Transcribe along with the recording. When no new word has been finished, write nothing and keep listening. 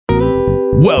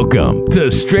Welcome to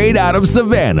Straight Out of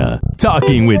Savannah,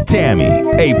 Talking with Tammy,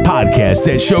 a podcast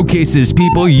that showcases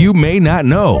people you may not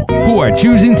know who are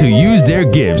choosing to use their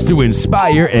gifts to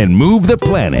inspire and move the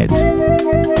planet.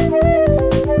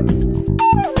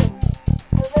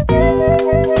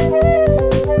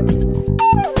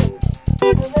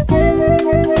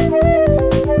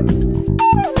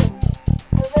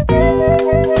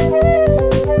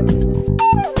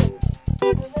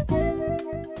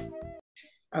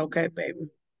 Okay, baby.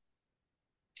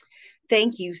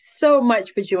 Thank you so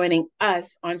much for joining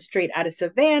us on Straight Out of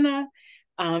Savannah.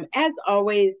 As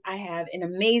always, I have an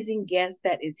amazing guest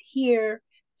that is here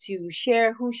to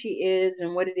share who she is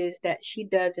and what it is that she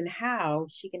does and how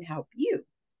she can help you.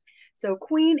 So,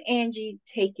 Queen Angie,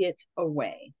 take it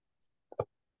away.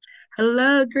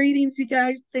 Hello, greetings, you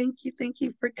guys. Thank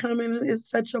you for coming. It's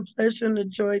such a pleasure and a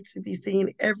joy to be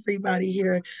seeing everybody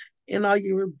here and all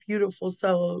your beautiful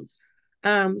souls.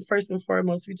 First and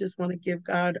foremost, we just want to give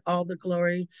God all the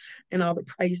glory and all the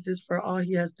praises for all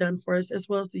He has done for us, as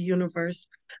well as the universe.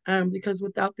 Because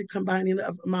without the combining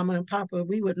of Mama and Papa,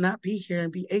 we would not be here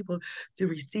and be able to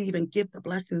receive and give the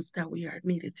blessings that we are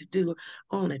needed to do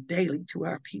on a daily to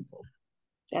our people.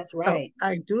 That's right. So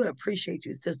I do appreciate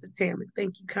you, Sister Tammy.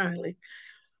 Thank you kindly.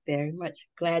 Very much.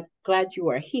 Glad you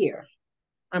are here.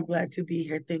 I'm glad to be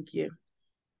here. Thank you.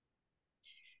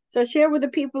 So share with the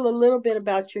people a little bit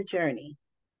about your journey.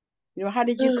 You know, how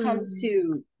did you come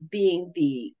to being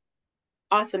the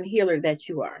awesome healer that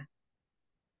you are?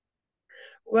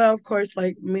 Well, of course,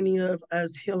 like many of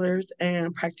us healers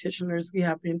and practitioners, we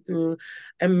have been through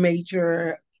a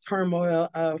major turmoil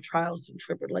of trials and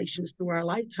tribulations through our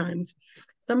lifetimes.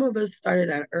 Some of us started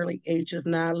at an early age, if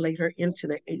not later into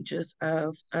the ages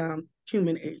of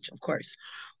human age, of course.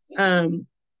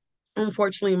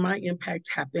 Unfortunately, my impact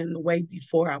happened way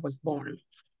before I was born.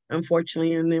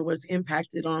 Unfortunately, and it was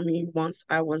impacted on me once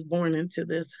I was born into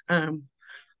this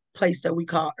place that we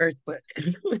call Earthbook.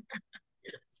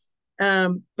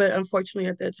 But unfortunately,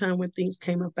 at that time when things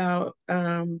came about,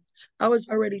 I was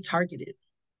already targeted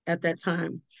at that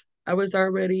time. I was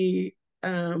already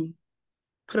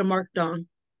put a mark on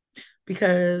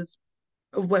because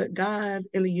of what God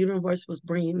and the universe was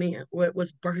bringing in, what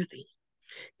was birthing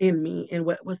in me, and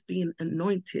what was being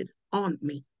anointed on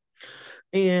me.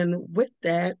 And with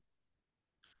that,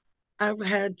 I've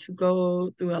had to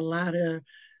go through a lot of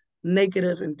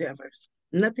negative endeavors.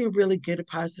 Nothing really good or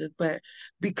positive, but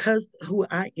because who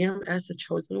I am as a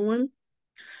chosen one,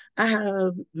 I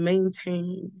have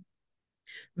maintained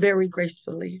very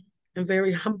gracefully and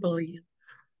very humbly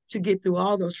to get through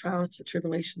all those trials and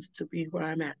tribulations to be where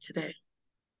I'm at today.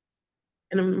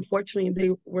 And unfortunately,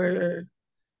 they were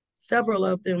several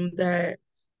of them that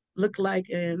looked like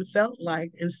and felt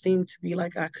like and seemed to be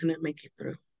like I couldn't make it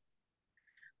through.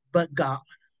 But God,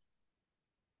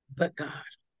 but God.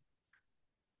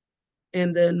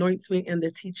 And the anointing and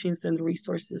the teachings and the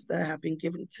resources that have been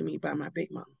given to me by my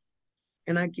big mama.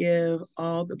 And I give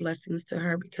all the blessings to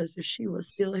her because if she was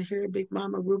still here, Big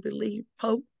Mama Ruby Lee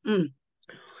Pope,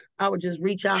 I would just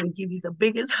reach out and give you the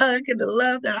biggest hug and the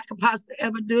love that I could possibly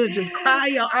ever do and just cry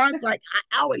your arms like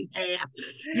I always have,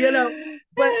 you know.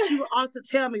 But she would also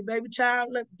tell me, baby child,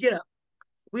 look, get up.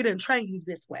 We didn't train you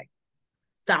this way.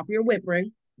 Stop your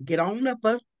whimpering, get on up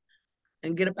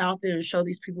and get up out there and show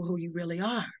these people who you really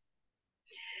are.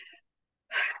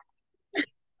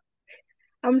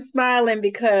 I'm smiling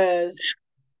because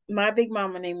my big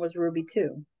mama name was Ruby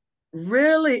too.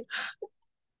 Really?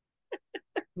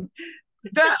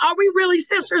 Are we really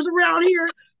sisters around here?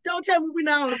 Don't tell me we're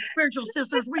not only spiritual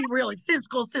sisters, we really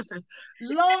physical sisters.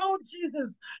 Lord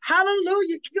Jesus,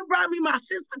 hallelujah. You brought me my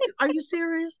sister. Are you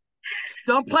serious?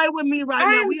 Don't play with me right now.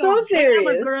 I am so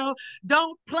serious, girl.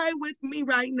 Don't play with me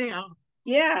right now.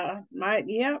 Yeah, my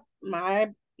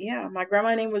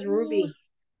grandma's name was Ruby.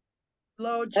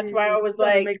 Lord That's Jesus, why I was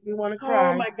like, make me want to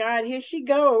cry. Oh my God, here she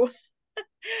go.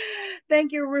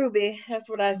 Thank you, Ruby. That's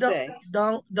what I say.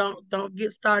 Don't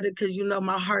get started because you know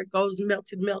my heart goes melt,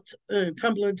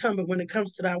 tumble when it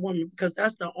comes to that woman because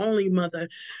that's the only mother,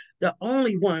 the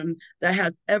only one that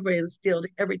has ever instilled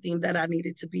everything that I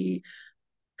needed to be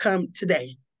come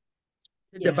today.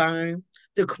 The divine,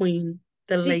 the queen,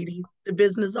 the lady, the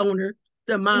business owner,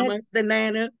 the mama, the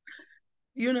nana.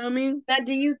 You know what I mean? Now,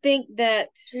 do you think that?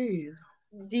 Jeez.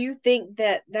 Do you think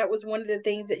that was one of the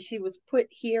things that she was put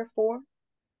here for?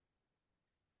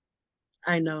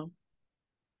 I know.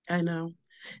 And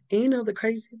you know the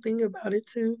crazy thing about it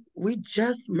too? We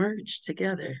just merged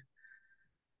together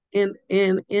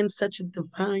in such a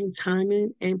divine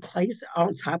timing and place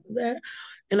on top of that.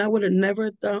 And I would have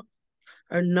never thought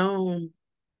or known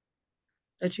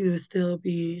that you would still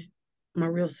be my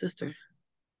real sister.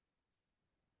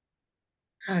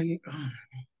 How you?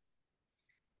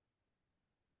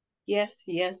 Yes,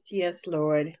 yes, yes,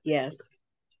 Lord. Yes.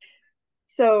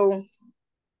 So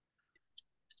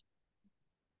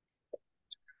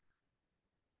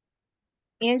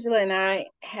Angela and I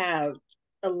have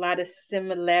a lot of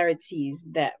similarities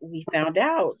that we found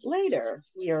out later.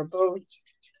 We are both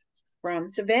from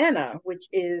Savannah, which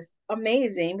is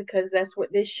amazing because that's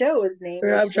what this show is named,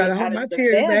 Girl, was I'm trying Straight to hold Out of my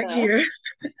tears back Savannah. here.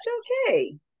 It's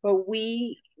okay. But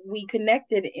we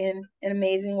connected in an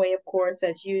amazing way, of course,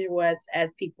 as usual,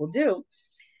 as people do,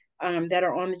 that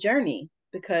are on the journey.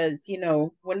 Because,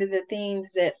 one of the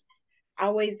things that I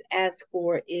always ask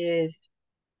for is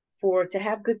for to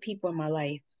have good people in my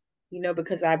life,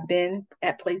 because I've been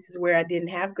at places where I didn't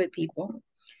have good people.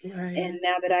 Right, And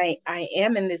now that I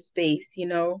am in this space,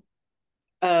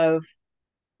 of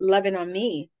loving on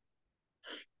me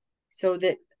so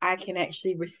that I can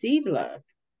actually receive love,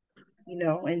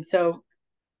 and so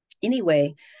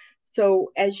anyway,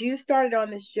 so as you started on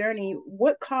this journey,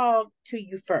 what called to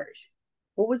you first?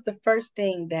 What was the first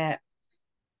thing that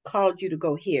called you to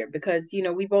go here? Because,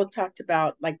 we both talked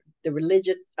about like the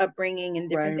religious upbringing and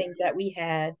different right, things that we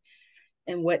had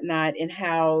and whatnot, and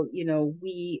how,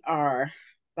 we are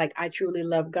like, I truly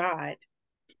love God,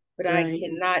 but I right.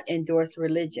 cannot endorse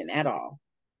religion at all.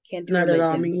 Can't do Not at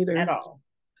all, religion me at either. all.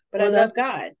 But I Well, love that's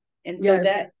God. And so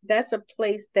yes, that's a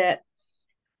place that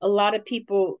a lot of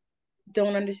people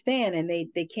don't understand, and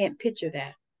they can't picture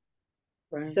that.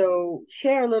 right. So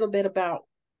share a little bit about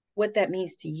what that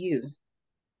means to you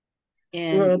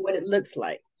and Well, what it looks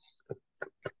like.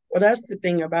 well, that's the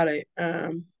thing about it.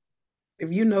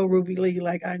 If you know Ruby Lee,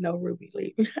 like I know Ruby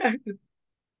Lee,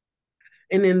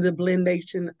 and then the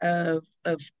blendation of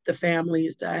the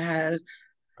families that I had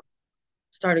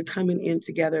started coming in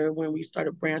together when we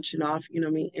started branching off, I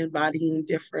mean, embodying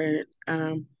different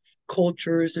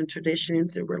cultures and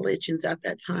traditions and religions at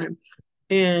that time.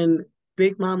 And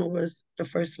Big Mama was the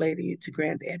first lady to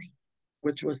Granddaddy,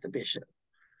 which was the bishop.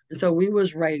 And so we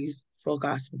was raised full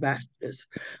gospel Baptists.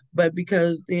 But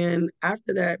because then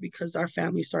after that, because our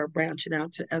family started branching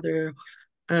out to other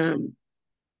um,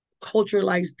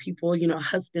 culturalized people,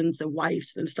 husbands and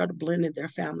wives, and started blending their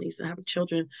families and having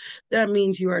children, that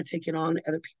means you are taking on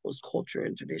other people's culture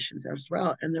and traditions as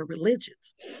well and their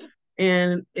religions.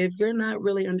 And if you're not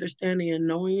really understanding and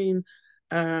knowing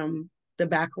the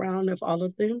background of all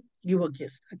of them, you will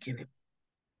get stuck in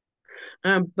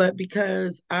it. But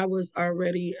because I was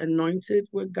already anointed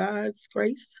with God's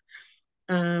grace,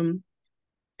 um,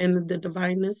 and the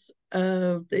divineness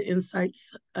of the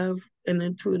insights of and the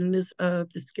intuitiveness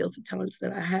of the skills and talents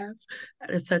that I have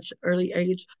at a such early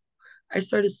age, I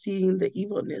started seeing the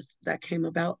evilness that came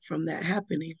about from that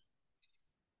happening,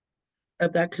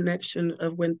 of that connection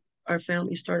of when our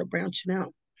family started branching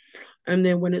out. And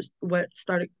then when it's what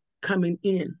started coming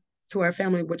in to our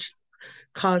family, which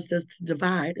caused us to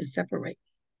divide and separate,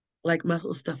 like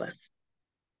most of us.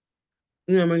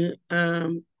 What I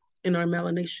mean? In our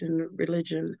melanation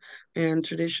religion and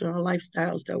traditional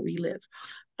lifestyles that we live.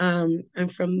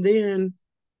 And from then,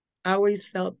 I always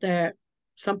felt that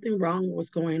something wrong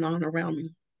was going on around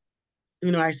me.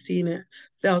 I seen it,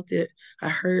 felt it, I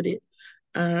heard it.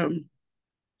 Um,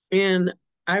 and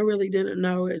I really didn't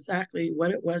know exactly what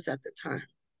it was at the time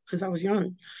because I was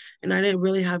young and I didn't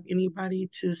really have anybody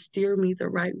to steer me the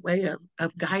right way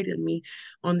of guiding me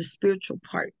on the spiritual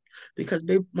part. Because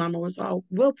Big Mama was all,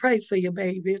 we'll pray for you,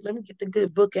 baby. Let me get the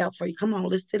good book out for you. Come on,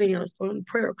 let's sit down. Let's go in the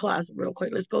prayer closet real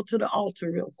quick. Let's go to the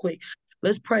altar real quick.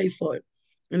 Let's pray for it.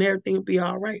 And everything will be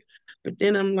all right. But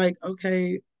then I'm like,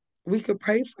 okay, we could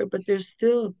pray for it, but there's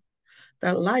still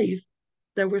that life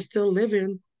that we're still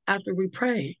living after we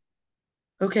pray.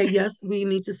 Okay, yes, we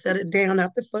need to set it down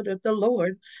at the foot of the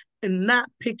Lord and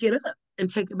not pick it up and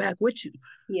take it back with you.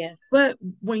 Yes, But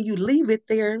when you leave it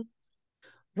there,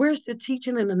 where's the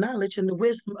teaching and the knowledge and the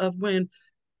wisdom of when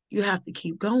you have to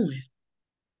keep going?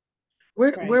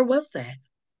 Where right. was that?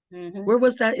 Hmm. Where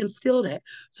was that instilled at?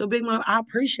 So, Big Mom, I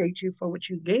appreciate you for what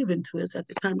you gave into us at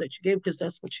the time that you gave, because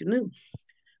that's what you knew.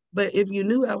 But if you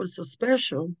knew I was so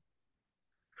special,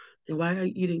 then why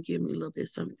you didn't give me a little bit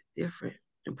something different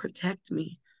and protect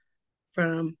me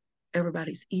from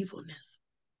everybody's evilness?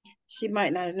 She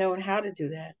might not have known how to do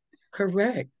that.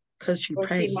 Correct, because she Or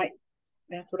she prayed. might,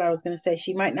 that's what I was going to say.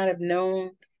 She might not have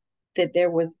known that there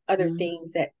was other Mm,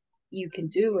 things that you can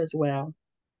do as well.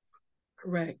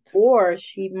 correct, Or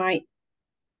she might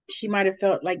have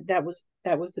felt like that was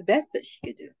the best that she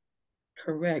could do.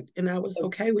 correct. And that was So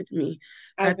okay with me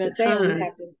I was at going the to say, and we time.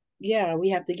 have to, yeah, we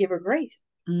have to give her grace.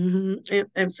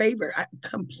 And favor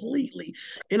completely.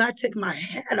 And I take my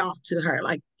hat off to her,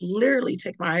 like literally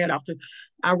take my hat off to.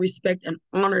 I respect and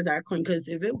honor that queen because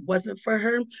if it wasn't for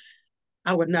her,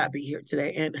 I would not be here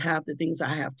today and have the things I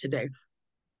have today.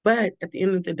 But at the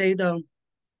end of the day, though,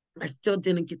 I still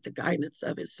didn't get the guidance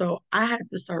of it. So I had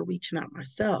to start reaching out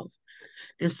myself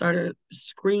and started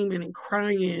screaming and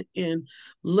crying and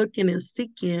looking and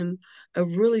seeking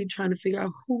of really trying to figure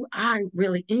out who I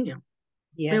really am and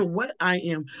Yes. what I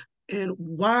am and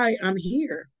why I'm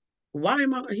here. Why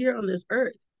am I here on this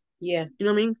earth? Yes. You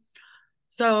know what I mean?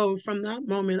 So from that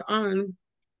moment on,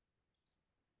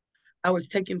 I was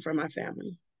taken from my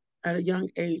family at a young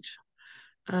age.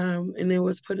 And it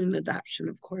was put in adoption,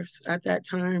 of course. At that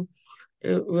time,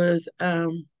 it was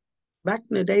back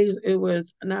in the days, it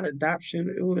was not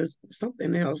adoption, it was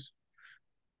something else.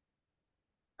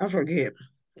 I forget.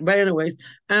 But anyways,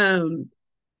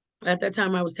 at that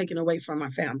time I was taken away from my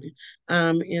family.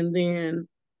 And then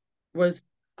was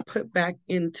put back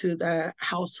into the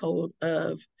household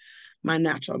of my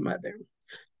natural mother.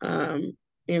 Um,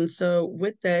 and so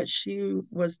with that, she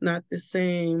was not the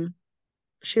same,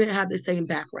 she didn't have the same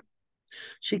background.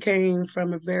 She came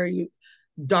from a very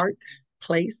dark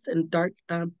place and dark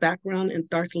background and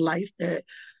dark life that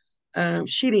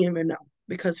she didn't even know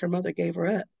because her mother gave her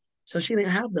up. So she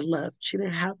didn't have the love. She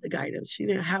didn't have the guidance. She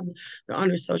didn't have the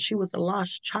honor. So she was a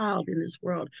lost child in this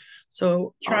world. So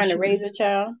all Trying to she was, raise a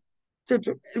child.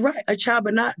 right, a child,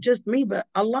 but not just me, but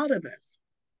a lot of us.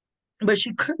 But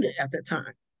she couldn't at the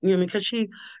time, you know, because she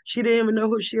didn't even know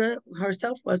who she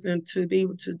herself wasn't to be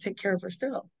able to take care of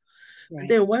herself. But Right.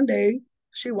 then one day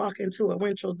she walked into a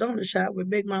Winchell donut shop where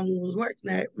Big Mama was working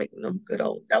at, making them good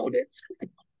old donuts.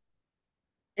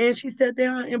 And she sat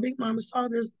down and Big Mama saw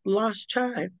this lost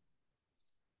child.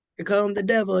 Here come the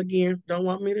devil again. Don't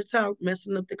want me to talk,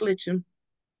 messing up the glitching.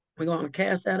 We're going to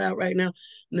cast that out right now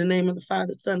in the name of the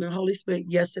Father, Son, and Holy Spirit.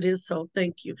 Yes, it is so.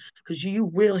 Thank you. Because you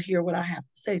will hear what I have to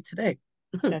say today.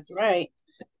 That's right.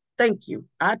 Thank you.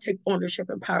 I take ownership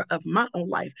and power of my own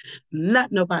life,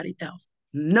 not nobody else.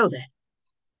 Know that.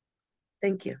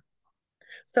 Thank you.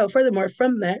 So, furthermore,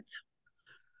 from that,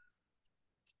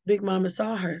 Big Mama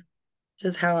saw her,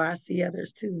 just how I see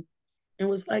others too, and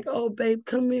was like, "Oh, babe,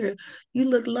 come here. You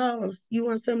look lost. You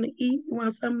want something to eat? You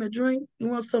want something to drink? You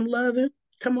want some loving?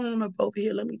 Come on up over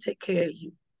here. Let me take care of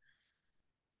you."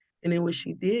 And then when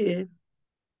she did,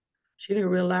 she didn't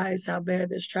realize how bad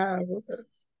this child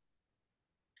was.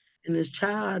 And this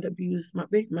child abused my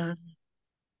big mama,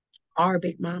 our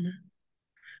big mama,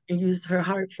 and used her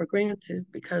heart for granted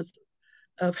because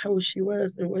of who she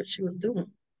was and what she was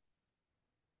doing.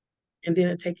 And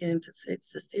then taken into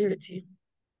sincerity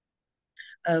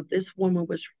of this woman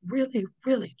was really,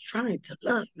 really trying to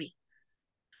love me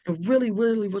and really,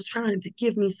 really was trying to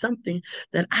give me something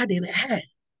that I didn't have.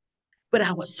 But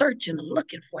I was searching and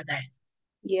looking for that.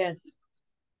 Yes.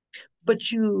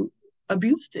 But you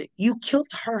abused it. You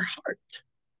killed her heart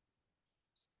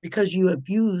because you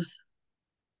abused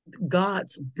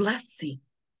God's blessing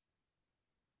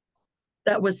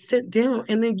that was sent down.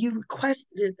 And then you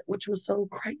requested it, which was so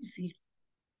crazy.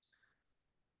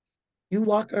 You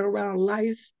walk around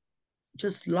life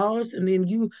just lost, and then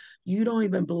you don't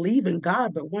even believe in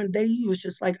God. But one day you was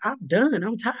just like, I'm done.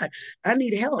 I'm tired. I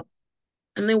need help.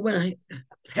 And then when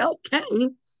help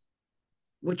came,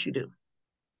 what you do?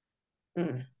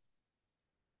 Mm,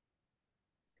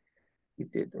 you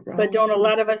did the But wrong don't a thing.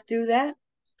 lot of us do that?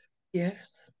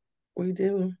 Yes, we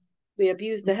do. We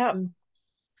abuse the We help. do.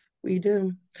 We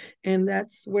do. And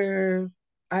that's where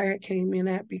I came in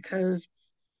at because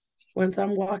once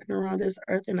I'm walking around this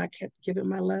earth and I kept giving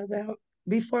my love out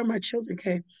before my children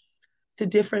came to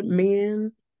different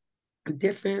men,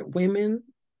 different women,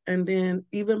 and then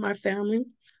even my family,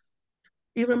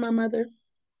 even my mother,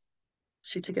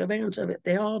 she took advantage of it.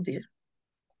 They all did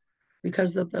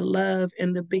because of the love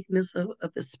and the bigness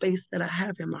of the space that I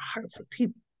have in my heart for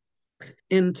people,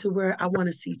 into where I want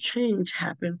to see change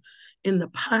happen in the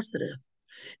positive,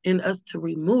 in us to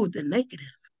remove the negative.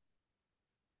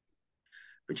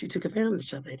 But you took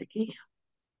advantage of it again.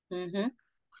 Mm-hmm.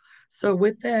 So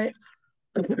with that,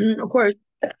 of course,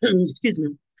 excuse me,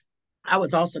 I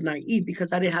was also naive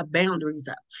because I didn't have boundaries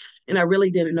up, and I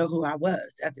really didn't know who I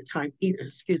was at the time either.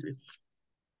 Excuse me.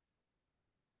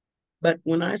 But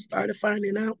when I started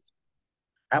finding out,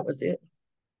 that was it.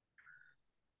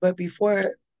 But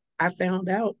before I found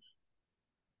out,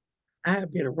 I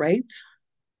have been raped,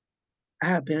 I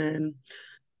have been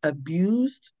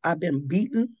abused, I've been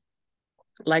beaten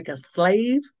like a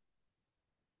slave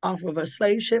off of a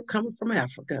slave ship coming from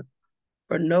Africa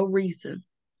for no reason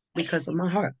because of my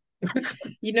heart.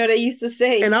 You know, they used to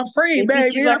say, And I'm free, they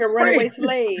beat you baby. I'm like a runaway free.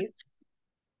 slave.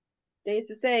 They used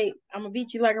to say, I'm going to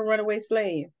beat you like a runaway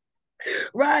slave.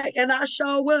 Right. And I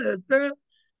sure was, girl.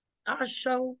 I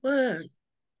sure was.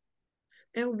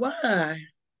 And why?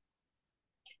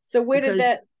 So Because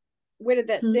where did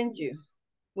that hmm, send you?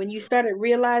 When you started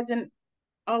realizing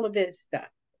all of this stuff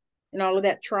and all of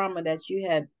that trauma that you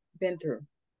had been through,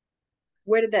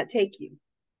 where did that take you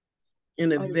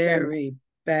in a on your journey? very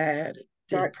bad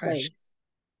Dark depression,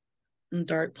 place.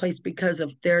 dark place because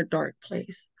of their dark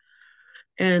place.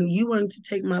 And you wanted to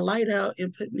take my light out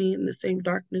and put me in the same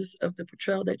darkness of the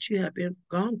betrayal that you have been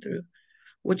gone through,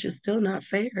 which is still not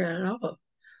fair at all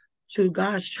to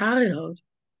God's child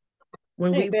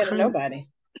when Ain't we fair to come. nobody.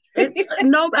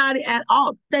 Nobody at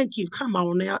all. Thank you. Come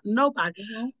on now. Nobody.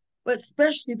 Hmm. But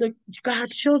especially the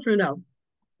God's children, though.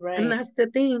 And Right. that's the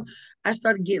thing. I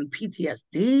started getting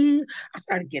PTSD. I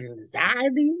started getting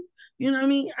anxiety. You know what I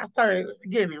mean? I started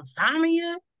getting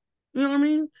insomnia. You know what I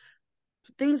mean?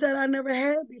 Things that I never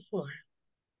had before.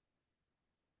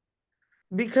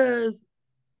 Because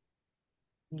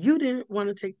you didn't want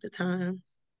to take the time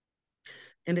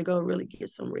and to go really get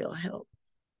some real help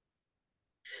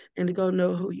and to go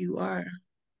know who you are.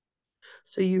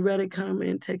 So you rather come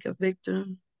and take a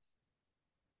victim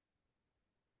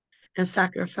and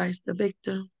sacrifice the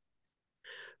victim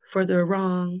for the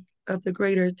wrong of the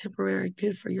greater temporary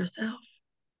good for yourself.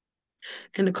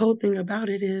 And the cool thing about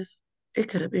it is, it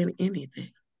could have been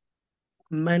anything: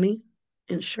 money,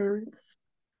 insurance,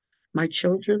 my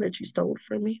children that you stole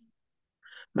from me,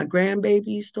 my grandbaby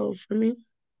you stole from me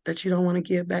that you don't want to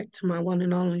give back to my one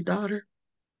and only daughter.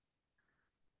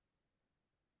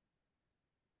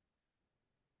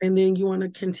 And then you want to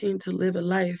continue to live a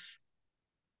life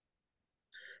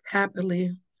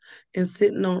happily and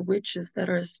sitting on riches that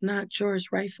are not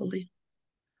yours rightfully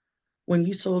when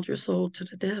you sold your soul to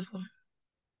the devil.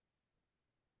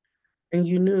 And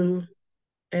you knew,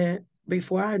 and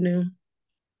before I knew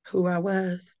who I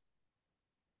was,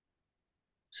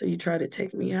 so you tried to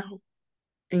take me out,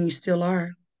 and you still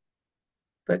are.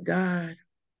 But God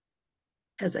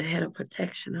has a head of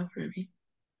protection over me.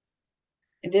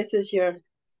 And this is your,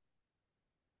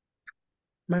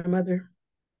 My mother,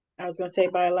 I was going to say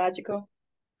biological.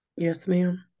 yes,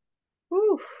 ma'am.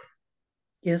 Whew,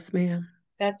 Yes, ma'am.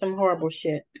 that's some horrible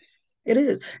shit. It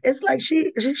is. It's like she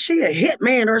a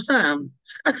hitman or something.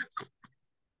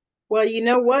 Well, you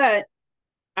know what?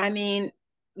 I mean,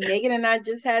 Megan and I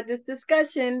just had this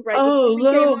discussion right before Oh, we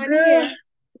came little on girl. here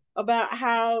about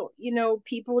how,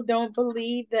 people don't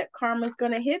believe that karma's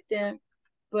going to hit them,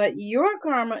 but your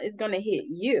karma is going to hit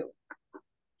you.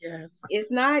 Yes. It's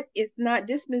not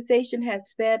dispensation has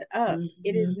sped up.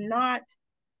 It is Mm-hmm. not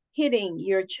hitting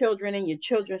your children and your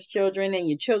children's children and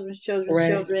your children's children's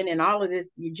Correct. children and all of this,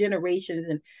 your generations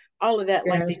and all of that,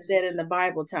 like they said in Yes. the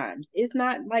Bible times. It's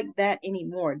not like that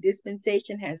anymore.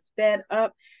 Dispensation has sped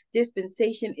up.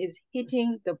 Dispensation is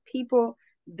hitting the people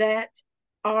that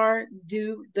are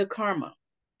due the karma. So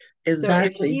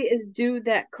if she Exactly. is due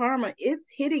that karma, it's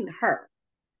hitting her.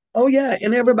 Oh yeah,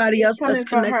 and everybody It's else that's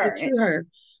coming for connected her to her.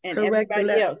 and Correct. And everybody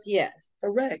that else. Yes.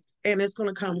 correct. And it's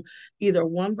gonna come either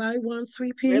one by one,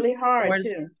 sweet pea, Really or hard it's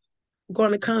too.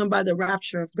 gonna come by the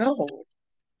rapture of gold.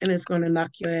 And it's gonna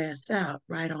knock your ass out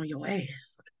right on your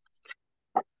ass.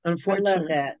 I love Unfortunately.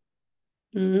 that.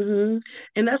 Mm-hmm.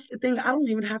 And that's the thing. I don't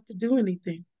even have to do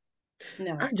anything.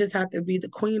 No. I just have to be the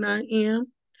queen I am,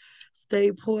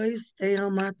 stay poised, stay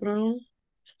on my throne,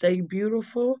 stay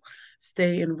beautiful,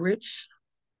 stay enriched,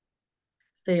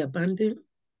 stay abundant.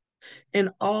 And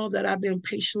all that I've been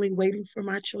patiently waiting for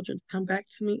my children to come back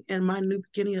to me and my new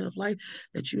beginning of life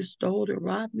that you stole and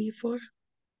robbed me for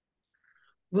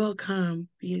will come,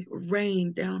 be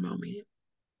rain down on me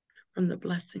from the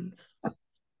blessings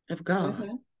of God.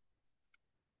 Hmm.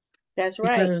 That's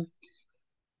right. Because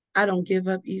I don't give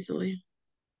up easily.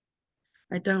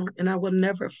 I don't. And I will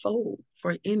never fold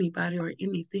for anybody or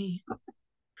anything.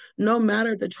 No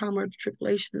matter the trauma or the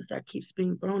tribulations that keeps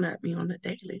being thrown at me on a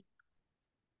daily.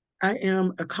 I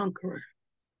am a conqueror.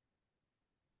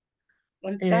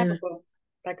 And Unstoppable.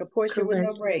 Like a Porsche with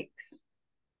correct. no brakes.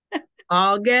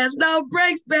 All gas, no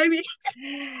brakes, baby.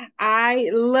 I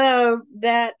love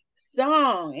that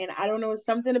song. And I don't know,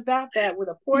 something about that with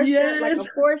a Porsche, like Yes.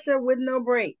 a Porsche with no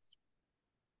brakes.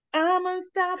 I'm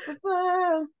unstoppable.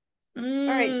 All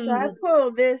right, so I Mm.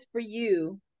 pulled this for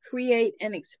you. Create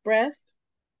and express.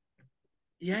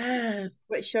 Yes.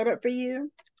 What showed up for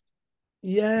you?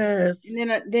 Yes.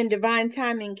 And then divine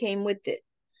timing came with it.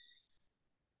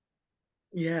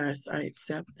 Yes. I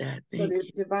accept that. So Thank the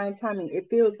you. divine timing, it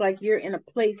feels like you're in a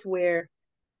place where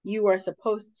you are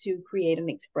supposed to create and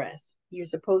express. You're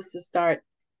supposed to start,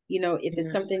 if it's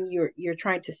Yes. something you're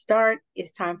trying to start,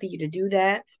 it's time for you to do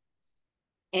that.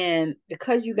 And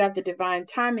because you got the divine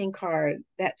timing card,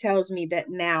 that tells me that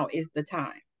now is the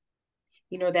time.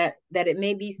 That it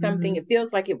may be something, Mm-hmm. it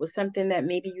feels like it was something that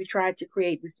maybe you tried to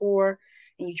create before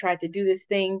and you tried to do this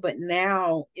thing, but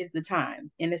now is the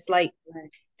time. And it's like, Right.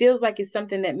 feels like it's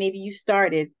something that maybe you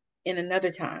started in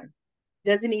another time.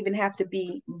 Doesn't even have to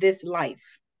be this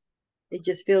life. It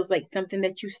just feels like something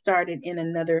that you started in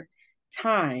another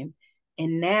time.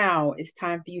 And now it's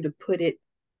time for you to put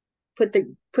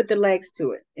the legs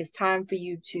to it. It's time for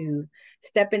you to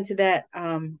step into that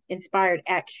inspired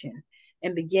action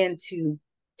and begin to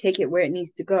take it where it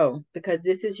needs to go, because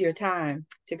this is your time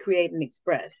to create and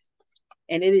express,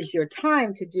 and it is your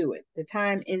time to do it. The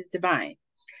time is divine.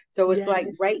 So it's like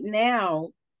Yes. right now,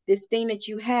 this thing that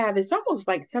you have is almost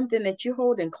like something that you're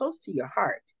holding close to your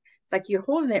heart. It's like you're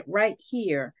holding it right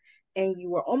here. And you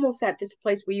were almost at this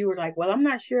place where you were like, well, I'm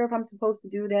not sure if I'm supposed to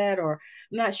do that, or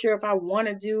I'm not sure if I want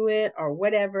to do it, or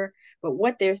whatever. But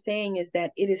what they're saying is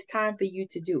that it is time for you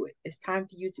to do it. It's time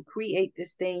for you to create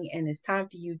this thing, and it's time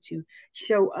for you to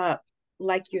show up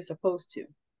like you're supposed to.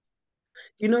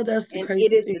 That's the And it crazy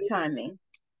is thing. the timing.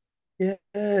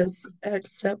 Yes,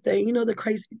 accept that. The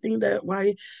crazy thing that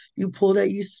why you pull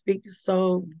that you speak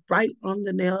so right on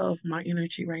the nail of my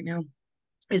energy right now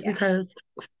is Yeah. because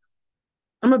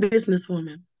I'm a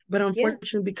businesswoman. But Yes.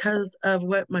 unfortunately, because of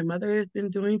what my mother has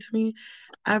been doing to me,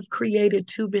 I've created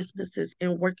two businesses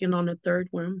and working on a third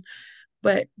one.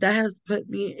 But that has put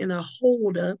me in a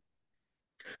hold up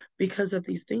because of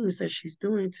these things that she's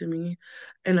doing to me.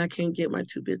 And I can't get my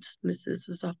two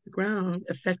businesses off the ground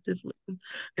effectively.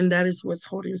 And that is what's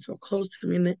holding so close to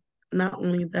me. And not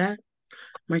only that,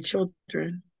 my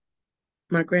children,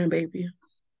 my grandbaby.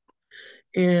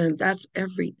 And that's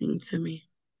everything to me.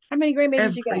 How many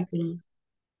grandbabies you got? Everything.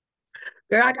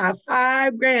 Girl, I got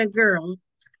five grand girls.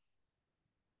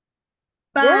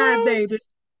 Five, baby. Girls?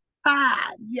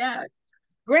 Five. Yes.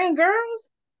 Grand girls?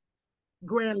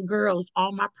 Grand girls,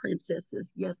 all my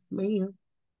princesses. Yes, ma'am.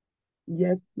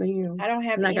 Yes, ma'am. I don't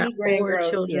have And I got any grand four girls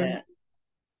children. yet.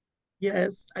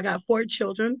 Yes, I got four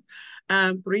children,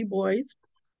 three boys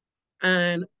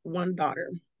and one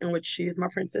daughter, in which she is my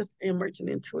princess and merging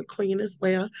into a queen as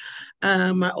well.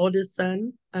 My oldest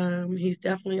son, he's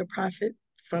definitely a prophet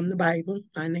from the Bible.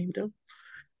 I named him.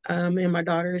 And my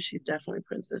daughter, she's definitely a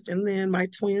princess. And then my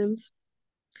twins,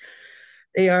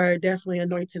 they are definitely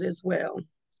anointed as well.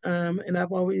 And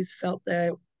I've always felt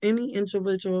that any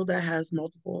individual that has more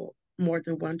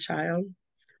than one child,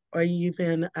 or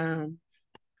even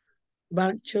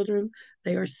about children,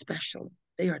 they are special.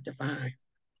 They are divine.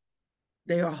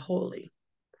 They are holy.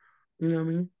 You know what I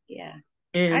mean? Yeah,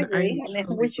 I And I agree. am I mean, I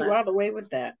truly wish you all blessed. the way with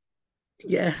that.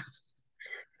 Yes.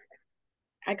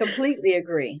 I completely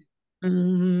agree.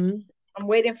 Hmm. I'm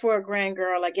waiting for a grand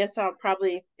girl. I guess it'll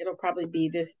probably be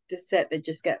this set that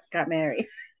just got married.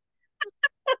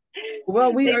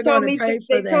 Well, we They are going told to me pray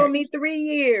for they told that. me 3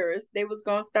 years they was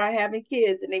gonna start having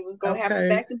kids, and they was gonna have them Okay.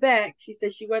 back to back. She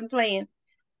said she wasn't playing,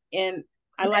 and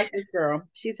I like this girl.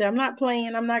 She said, I'm not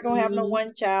playing. I'm not gonna have no Hmm.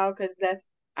 one child, because that's.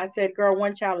 I said, girl,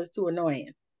 one child is too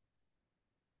annoying.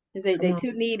 Come They on.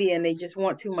 too needy and they just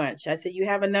want too much. I said, you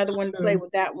have another It's one to play true.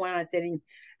 with that one. I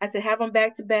said, have them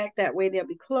back to back. That way they'll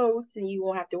be close and you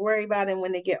won't have to worry about it. And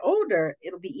when they get older,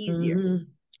 it'll be easier Hmm.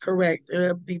 Correct.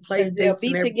 It'll be play because they'll dates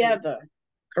and be everything. together.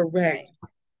 Right. Correct.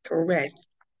 Yeah. Correct.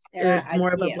 And It's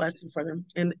more of a yeah. blessing for them.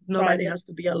 And So I nobody said, has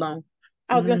to be alone.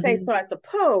 I was gonna say, Hmm. so I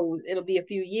suppose it'll be a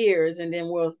few years and then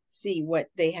we'll see what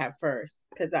they have first.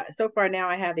 Because so far now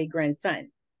I have a grandson,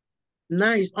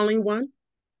 Nice. Only one?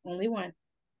 only one.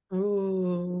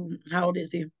 Oh, how old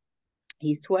is he?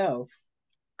 He's 12.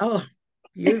 Oh,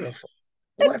 beautiful.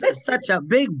 Such a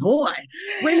big boy.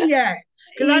 Where he at?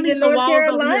 Because I He's need in some North walls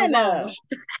over here, Carolina. walls.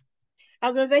 I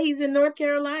was gonna say he's in North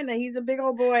Carolina. He's a big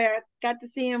old boy. I got to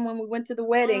see him when we went to the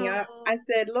wedding. I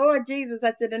said, Lord Jesus,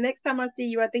 I said, the next time I see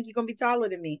you, I think you're gonna be taller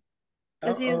than me.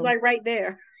 Because he is Uh-oh. like right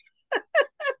there.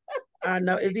 I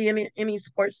know. Is he any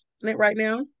sports in it right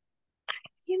now?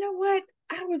 You know what?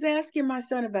 I was asking my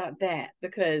son about that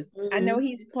because I know Hmm.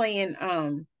 he's playing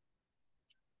an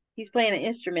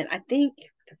instrument. I think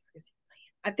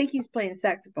he's playing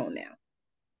saxophone now.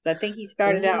 So I think he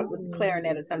started out with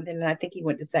clarinet or Oh. something, and I think he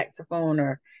went to saxophone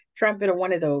or trumpet or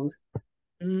one of those.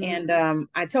 Hmm. And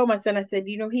I told my son, I said,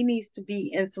 he needs to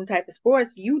be in some type of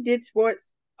sports. You did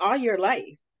sports all your life.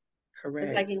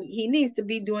 It's like Correct. he needs to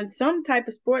be doing some type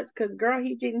of sports because, girl,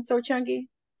 he's getting so chunky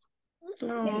and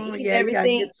Oh, eating yeah, you gotta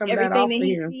everything, get some of that everything off that of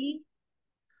he here. sees.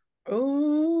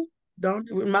 Oh, Don't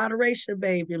moderation,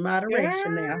 baby. Girl,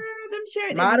 Moderation now. them sure.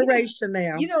 And Moderation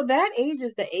now. that age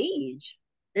is the age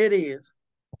It is.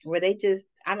 where they just,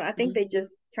 I think they Mhm.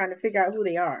 just trying to figure out who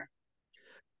they are.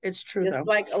 It's true Just though.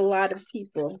 like a lot of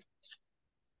people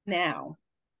now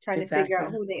trying to figure out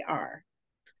Exactly. who they are.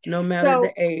 No matter the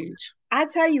So age. I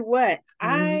tell you what, Mhm.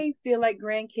 I feel like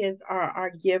grandkids are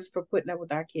our gift for putting up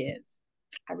with our kids.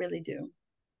 I really do.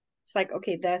 It's like,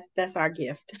 okay, that's our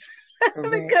gift.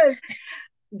 Correct. Because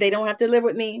they don't have to live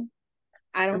with me.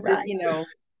 I don't have to, Right.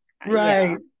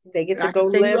 yeah, Right. they get to I can go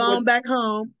send you live with, on back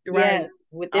home. Right. yes,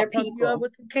 with I'll their pump you up people.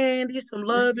 with some candy, some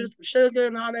love, and Mhm. some sugar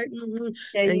and all that.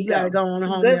 There And you you got to go. go on Some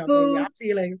home good now, baby. food. I'll see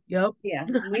you later. Yep. Yeah,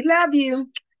 we love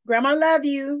you. Grandma love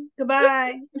you.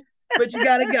 Goodbye. But you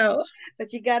got to go.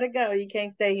 But you gotta go. You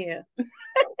can't stay here.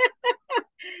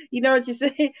 You know what you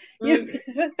say? You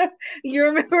Mm, you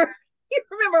remember you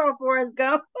remember on Forrest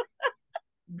Gump?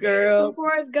 When girl,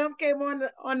 Forrest Gump came on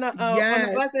the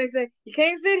yes. bus and they said, "You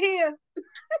can't sit here.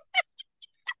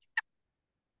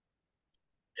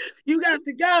 You got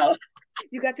to go.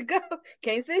 You got to go.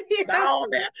 Can't sit Go here. on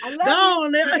there. I Go love you.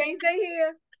 on there. You can't stay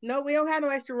here. No, we don't have no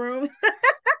extra rooms."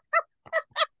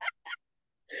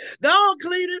 Go on,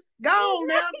 Cletus. Go on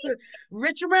now.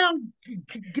 Rich around.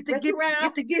 Get to Rich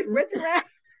around, getting. rich around.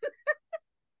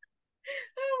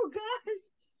 Oh gosh.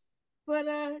 But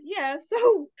yeah.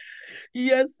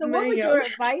 Yes, So what would ma'am. your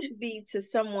advice be to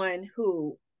someone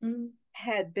who Mm.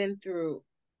 had been through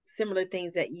similar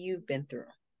things that you've been through?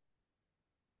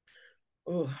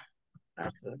 Oh,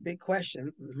 that's a big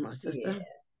question, my Yeah, sister.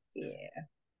 yeah.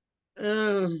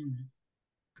 Um,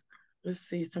 let's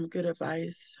see some good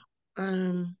advice.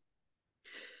 Um,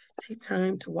 take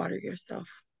time to water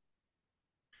yourself.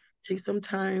 Take some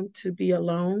time to be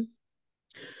alone.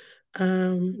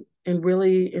 And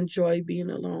really enjoy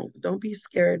being alone. Don't be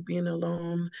scared being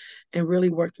alone and really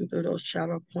working through those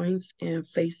shadow points and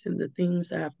facing the things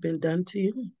that have been done to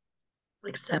you.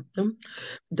 Accept them.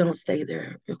 Don't stay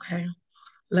there, okay?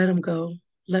 Let them go.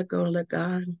 Let go and let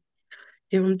God.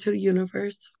 Give them to the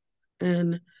universe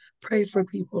and pray for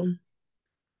people.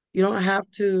 You don't have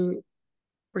to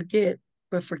forget,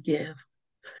 but forgive.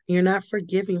 You're not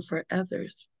forgiving for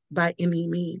others by any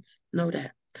means. Know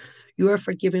that. You are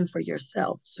forgiven for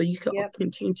yourself so you can Yep.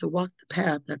 continue to walk the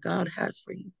path that God has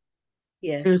for you.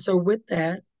 And Yes. so, with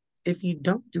that, if you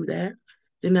don't do that,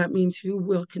 then that means you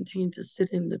will continue to sit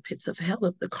in the pits of hell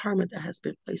of the karma that has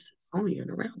been placed on you and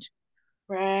around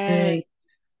you. And Right.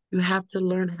 you have to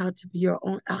learn how to be your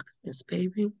own alchemist,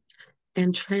 baby,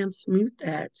 and transmute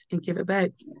that and give it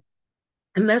back.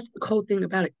 And that's the cool thing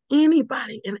about it.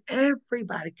 Anybody and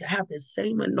everybody can have the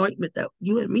same anointment that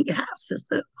you and me have,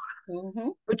 sister. Mm-hmm.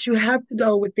 But you have to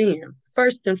go within,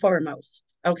 first and foremost,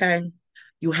 okay?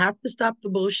 You have to stop the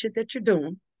bullshit that you're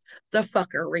doing, the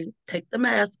fuckery, take the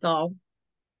mask off,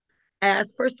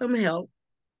 ask for some help,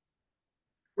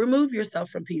 remove yourself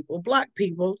from people, block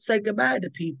people, say goodbye to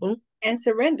people, And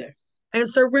surrender. and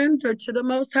surrender to the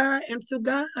Most High and to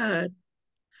God.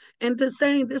 And to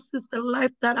saying, this is the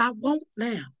life that I want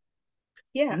now.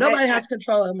 Yeah, Nobody has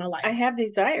control of my I life. have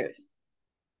desires.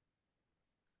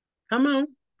 Come on,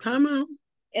 come on.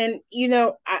 And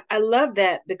I love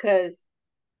that because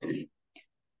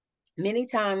many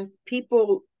times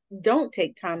people don't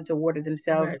take time to water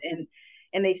themselves, Correct.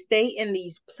 and they stay in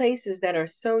these places that are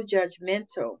so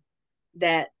judgmental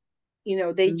that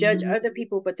they judge Mm-hmm. other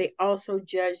people, but they also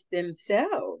judge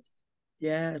themselves.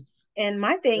 Yes. And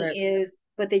my thing Correct. is,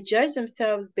 but they judge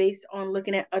themselves based on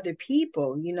looking at other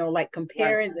people, like Right.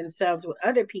 comparing themselves with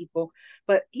other people.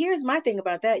 But here's my thing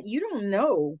about that: you don't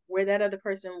know where that other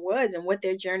person was and what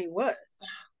their journey was.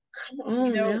 Come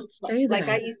on now. Say Like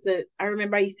that. I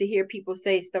remember I used to hear people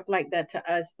say stuff like that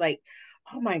to us, like,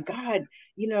 "Oh my God,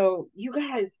 you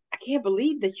guys, I can't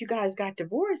believe that you guys got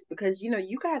divorced because, you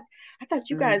guys, I thought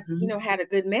you guys, Mm-hmm. had a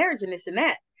good marriage and this and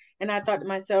that." And I thought to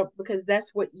myself, because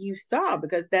that's what you saw,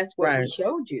 because that's what we Right.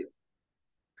 showed you.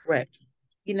 Correct.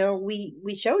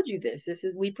 We showed you this.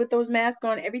 We put those masks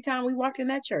on every time we walked in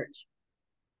that church.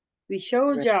 We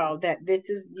showed Correct. y'all that this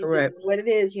is Correct. what it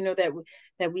is,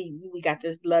 that we got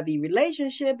this lovey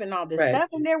relationship and all this Correct. stuff.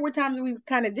 And there were times we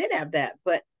kind of did have that,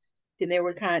 but then there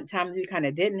were times we kind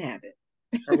of didn't have it.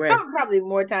 Correct. Probably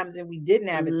more times than we didn't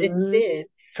have it than Mm-hmm. did.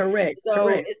 Correct. So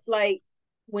Correct. it's like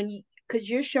because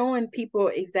you're showing people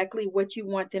exactly what you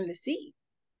want them to see.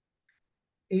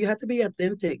 You have to be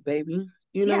authentic, baby.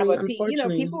 You know Yeah, me, but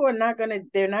unfortunately. people are not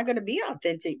they're not gonna be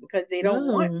authentic because they don't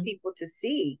want No. people to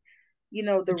see,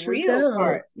 The the true real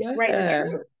part, selves. right? The Yeah.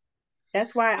 truth.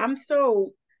 That's why I'm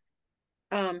so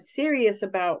serious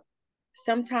about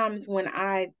sometimes when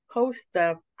I post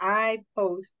stuff, I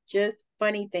post just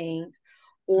funny things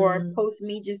or Mm-hmm. post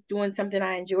me just doing something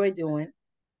I enjoy doing,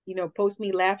 post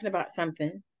me laughing about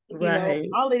something, Right.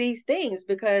 all of these things,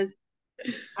 because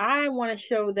I want to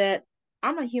show that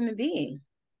I'm a human being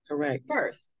Correct.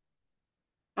 first.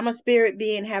 I'm a spirit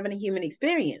being having a human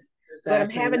experience, but I'm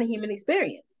Exactly. having a human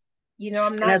experience.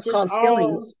 I'm And not that's just called all,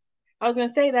 feelings. I was going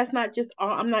to say that's not just all,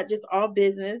 I'm not just all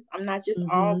business. I'm not just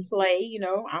all Mm-hmm. play,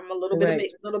 I'm a little bit of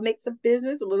Correct. little mix of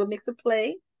business, a little mix of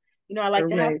play. I like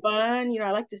to have Correct. fun,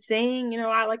 I like to sing,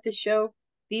 I like to show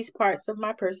these parts of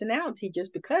my personality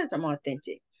just because I'm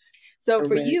authentic. So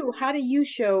for Correct. you, how do you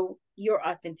show your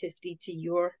authenticity to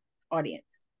your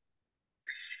audience?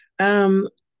 Um,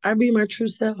 I be my true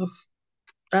self.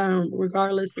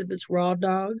 Regardless if it's raw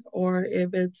dog or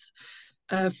if it's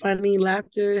funny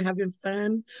laughter, having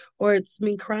fun, or it's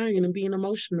me crying and being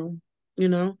emotional, you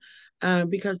know,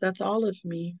 because that's all of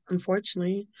me,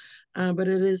 unfortunately. But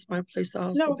it is my place to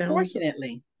also No, balance.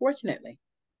 fortunately.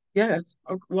 Yes.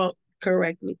 Well,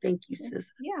 correct me. Thank you,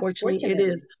 sis. Yeah, Fortunately, it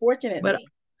fortunately. is. But Fortunately.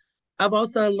 I've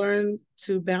also learned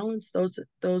to balance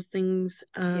those things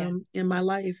Yeah. in my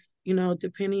life,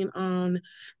 depending on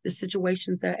the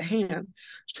situations at hand.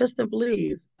 Trust and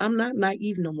believe. I'm not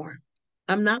naive no more.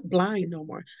 I'm not blind no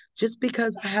more. Just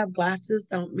because I have glasses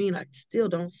don't mean I still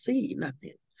don't see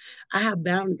nothing. I have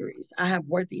boundaries. I have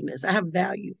worthiness. I have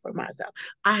value for myself.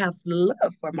 I have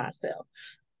love for myself.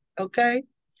 Okay?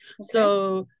 Okay.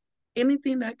 So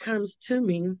anything that comes to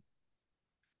me,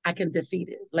 I can defeat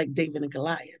it, like David and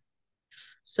Goliath.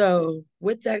 So,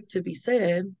 with that to be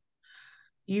said,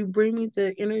 you bring me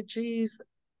the energies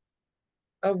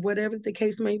of whatever the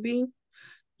case may be,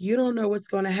 you don't know what's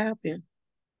going to happen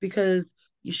because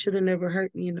you should have never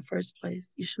hurt me in the first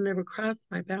place. You should never crossed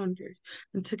my boundaries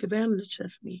and took advantage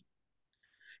of me.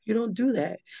 You don't do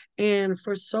that. And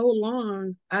for so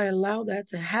long, I allowed that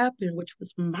to happen, which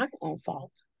was my own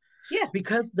fault Yeah.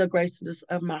 because of the graciousness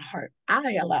of my heart.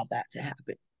 I allowed that to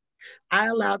happen. I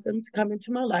allowed them to come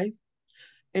into my life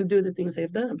and do the things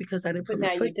they've done because I didn't But put my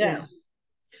now foot you're done. down.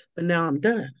 But now I'm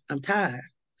done. I'm tired.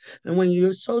 And when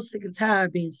you're so sick and tired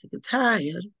of being sick and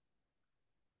tired,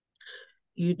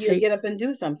 you You'll take get up and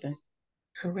do something.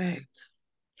 correct,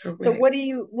 So correct.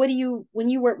 when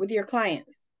you work with your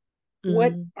clients,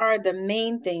 what Mm, are the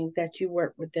main things that you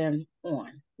work with them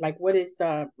on? Like what is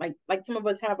like some of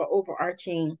us have an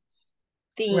overarching right,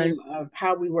 theme of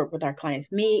how we work with our clients.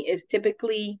 Me is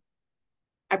typically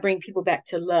I bring people back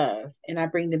to love and I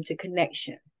bring them to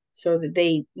connection so that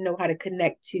they know how to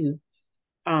connect to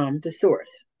the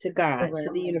source, to God, to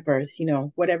correct, the universe,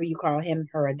 whatever you call him,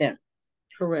 her, or them.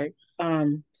 correct.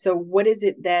 So what is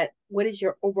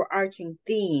your overarching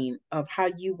theme of how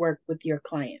you work with your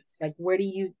clients? Like where do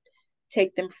you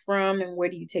take them from and where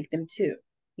do you take them to?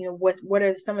 What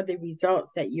are some of the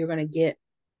results that you're gonna get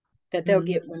that they'll Mm.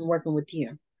 get when working with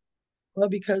you? Well,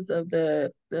 because of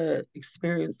the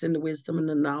experience and the wisdom and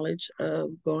the knowledge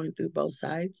of going through both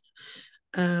sides,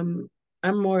 um,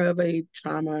 I'm more of a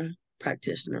trauma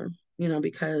practitioner.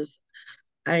 Because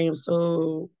I am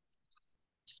so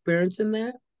experiencing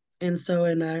that. And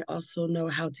I also know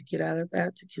how to get out of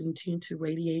that to continue to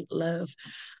radiate love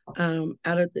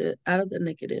out of the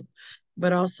negative.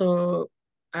 But also,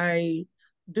 I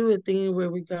do a thing where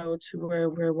we go to where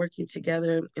we're working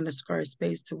together in a scar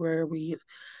space to where we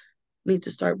need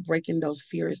to start breaking those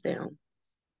fears down.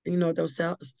 Those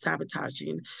self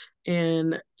sabotaging,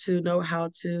 and to know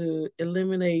how to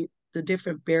eliminate the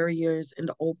different barriers and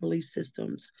the old belief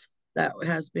systems that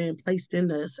has been placed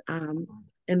in us, and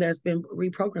that's been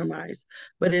reprogrammed,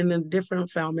 but in a different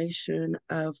formation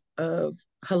of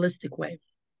holistic way.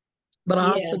 But I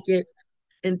also Yes. get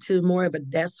into more of a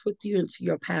depth with you into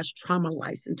your past trauma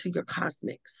lives, into your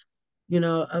cosmics,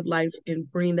 of life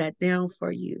and bring that down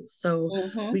for you. So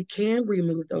Mm-hmm. we can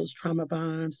remove those trauma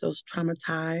bonds, those trauma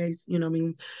ties, what I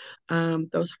mean?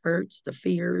 Those hurts, the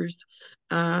fears,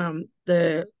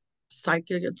 the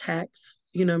psychic attacks,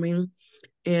 what I mean?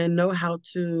 And know how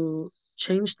to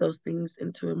change those things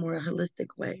into a more holistic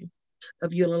way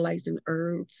of utilizing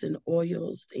herbs and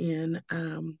oils and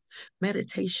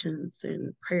meditations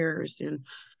and prayers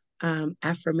and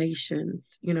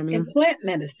affirmations. You know what I And mean? plant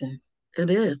medicine. It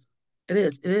is. It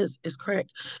is. It is. It's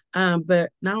correct.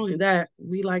 But not only that,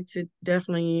 we like to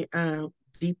definitely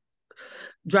deep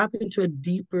drop into a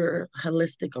deeper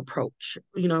holistic approach.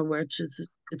 Where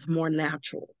it's more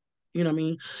natural. You know what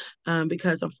I mean?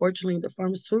 Because unfortunately, the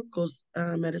pharmaceuticals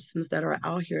medicines that are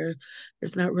out here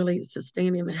is not really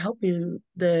sustaining and helping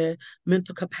the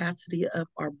mental capacity of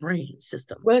our brain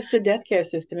system. Well, it's the death care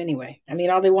system anyway. I mean,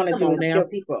 all they want to Come do on is now. kill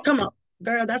people. Come on.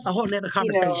 Girl, that's a whole nother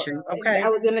You know, conversation. Okay. I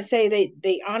was gonna say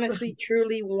they honestly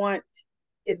truly want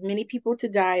as many people to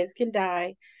die as can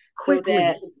die so quickly.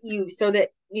 that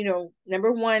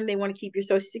number one, they want to keep your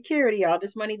Social Security, all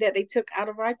this money that they took out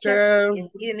of our checks, Girl, and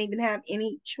we didn't even have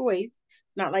any choice.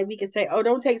 It's not like we could say, "Oh,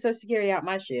 don't take Social Security out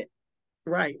my shit."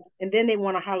 right. And then they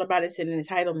want to holler about it in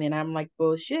entitlement. I'm like,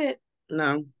 bullshit.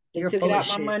 No, They you're took it full of out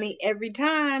my shit. money every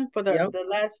time for the Yep. the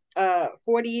last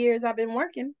 40 years I've been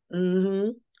working. Mm-hmm.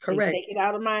 They Correct. take it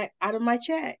out of my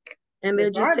check, And they're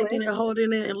just taking regardless. it,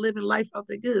 holding it, and living life off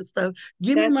the good stuff.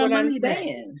 Give me That's my what I'm money back.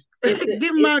 saying. It's a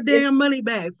Give me it's my it's damn money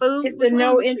back, fool. it's a What's wrong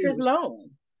no with interest you? loan.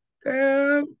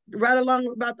 Girl, right along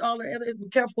about all the others. Be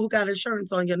careful who got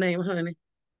insurance on your name, honey.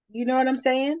 You know what I'm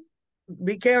saying?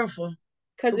 Be careful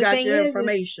Because who the got thing your is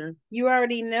information. you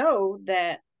already know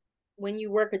that when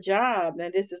you work a job,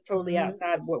 and this is totally Mm-hmm.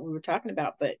 outside of what we were talking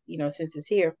about, but since it's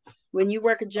here, when you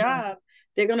work a Uh-huh. job,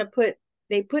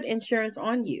 they put insurance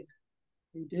on you.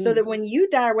 You So do. that when you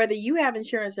die, whether you have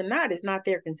insurance or not, it's not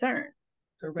their concern.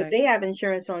 But Correct. they have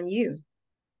insurance on you. And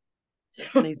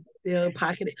So they still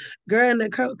pocket it. Girl, and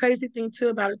the crazy thing too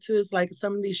about it too is like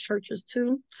some of these churches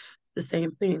too, the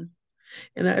same thing.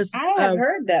 And that's I have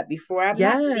heard that before. I've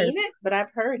not seen yes. it, but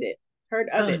I've heard it. Heard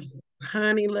of Uh, it.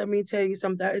 honey, let me tell you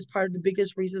something. That is part of the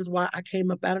biggest reasons why I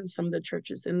came up out of some of the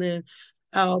churches. And then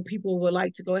how people would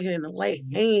like to go ahead and lay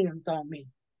hands on me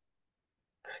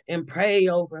and pray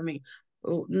over me.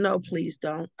 Oh, no, please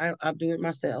don't. I'll do it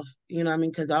myself. You know what I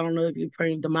mean? Because I don't know if you're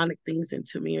praying demonic things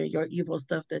into me or your evil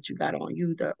stuff that you got on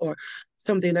you or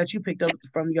something that you picked up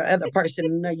from your other person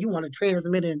and that you want to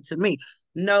transmit it into me.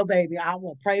 No, baby, I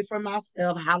will pray for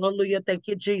myself. Hallelujah. Thank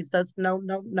you, Jesus. No,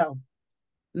 no, no,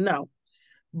 no.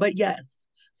 But yes,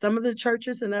 some of the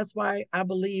churches, and that's why I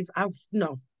believe,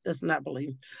 no, that's not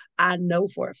believe. I know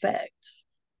for a fact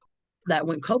that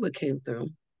when COVID came through,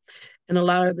 and a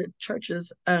lot of the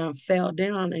churches fell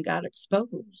down and got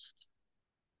exposed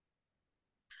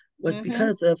was Mm-hmm.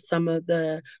 because of some of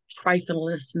the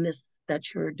triflingness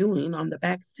that you're doing on the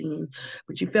vaccine,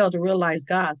 but you fail to realize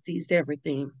God sees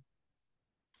everything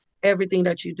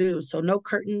that you do. So no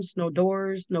curtains, no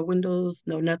doors, no windows,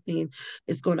 no nothing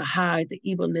is going to hide the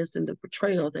evilness and the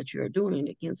betrayal that you're doing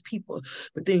against people.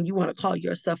 But then you want to call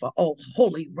yourself a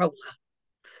holy roller,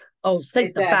 Exactly.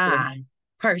 sanctified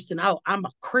person. Oh, I'm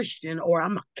a Christian or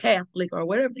I'm a Catholic or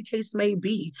whatever the case may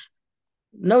be.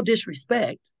 No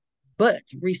disrespect, but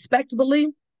respectably,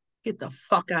 get the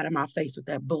fuck out of my face with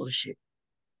that bullshit.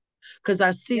 Because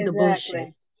I see the bullshit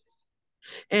Exactly.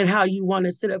 and how you want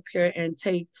to sit up here and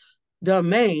take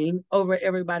domain over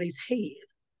everybody's head.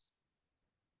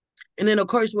 And then, of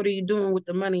course, what are you doing with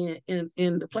the money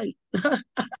in the plate?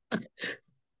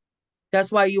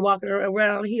 That's why you walking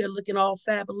around here looking all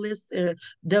fabulous and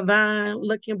divine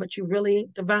looking, but you really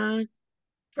ain't divine.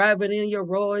 Driving in your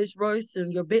Rolls Royce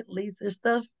and your Bentleys and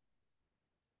stuff.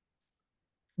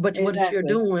 But what you're Exactly.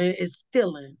 doing is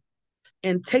stealing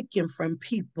and taking from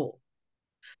people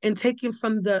and taking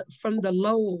from the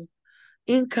low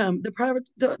income,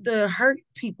 the hurt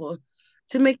people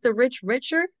to make the rich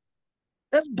richer.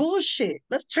 That's bullshit.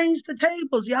 Let's change the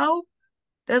tables, y'all.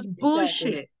 That's Exactly.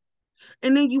 bullshit.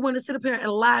 And then you want to sit up here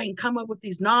and lie and come up with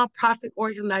these nonprofit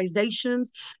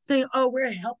organizations saying, oh,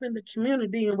 we're helping the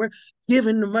community and we're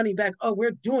giving the money back. Oh,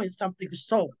 we're doing something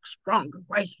so strong and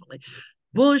gracefully.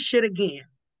 Bullshit again.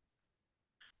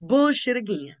 Bullshit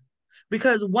again.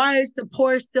 Because why is the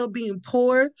poor still being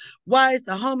poor? Why is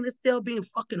the homeless still being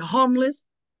fucking homeless?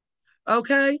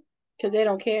 Okay? Because they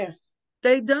don't care.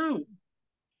 They don't.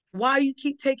 Why you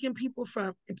keep taking people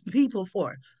from people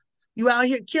for? You out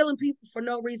here killing people for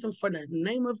no reason for the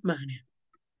name of money.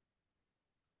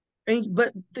 And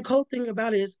but the cool thing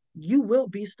about it is you will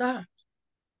be stopped.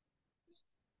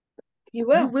 You You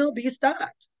will. will be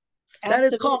stopped. That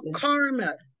is called Absolutely.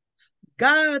 karma.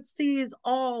 God sees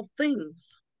all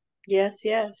things. Yes,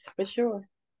 yes, for sure.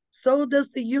 So does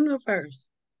the universe.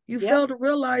 You Yep. fail to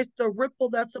realize the ripple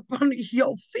that's upon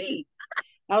your feet.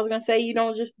 I was gonna say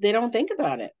they don't think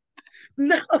about it.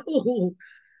 No,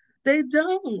 they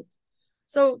don't.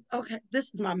 So, okay,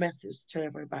 this is my message to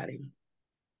everybody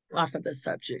off of the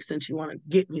subject since you want to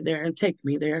get me there and take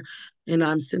me there.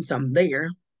 And since I'm there,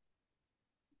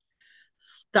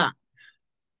 stop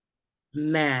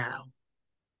now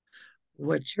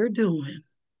what you're doing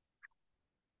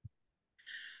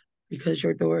because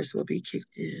your doors will be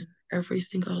kicked in. Every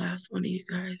single last one of you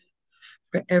guys.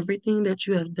 For everything that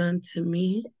you have done to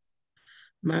me,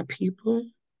 my people,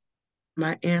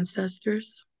 my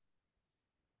ancestors,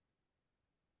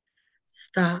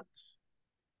 stop.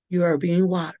 You are being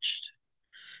watched.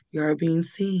 You are being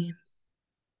seen.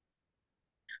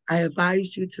 I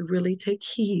advise you to really take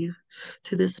heed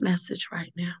to this message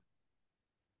right now.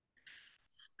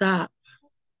 Stop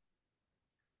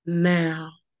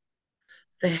now.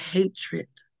 the hatred,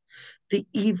 the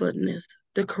evilness,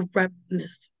 the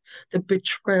corruptness, the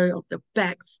betrayal, the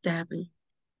backstabbing,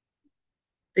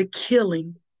 the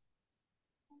killing.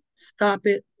 Stop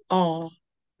it all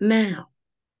now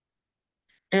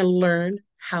and learn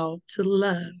how to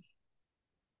love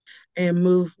and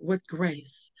move with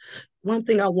grace. One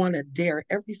thing I want to dare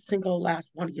every single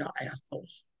last one of y'all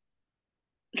assholes.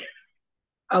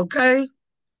 Okay?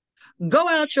 Go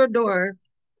out your door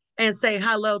and say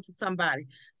hello to somebody.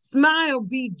 Smile,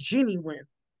 be genuine.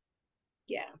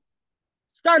 Yeah.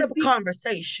 Start up a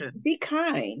conversation. Be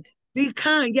kind. Be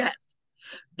kind, yes.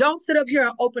 Don't sit up here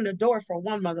and open the door for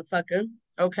one motherfucker,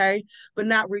 okay? But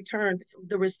not return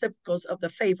the reciprocals of the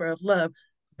favor of love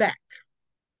back.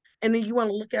 And then you want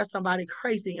to look at somebody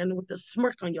crazy and with a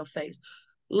smirk on your face,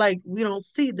 like we don't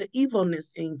see the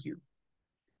evilness in you.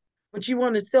 But you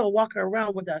want to still walk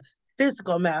around with a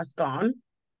physical mask on,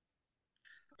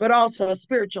 but also a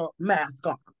spiritual mask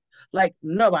on. Like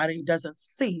nobody doesn't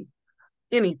see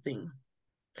anything.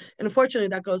 And unfortunately,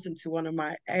 that goes into one of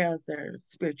my other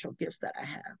spiritual gifts that I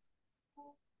have.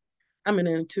 I'm an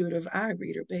intuitive eye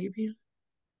reader, baby.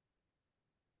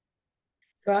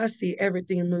 So I see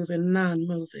everything moving,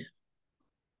 non-moving.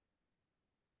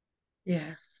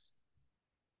 Yes.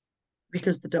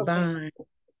 Because the divine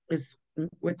is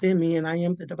within me and I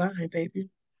am the divine, baby.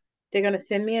 They're going to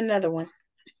send me another one.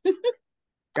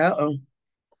 Uh-oh.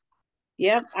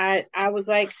 Yep. I was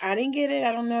like, I didn't get it.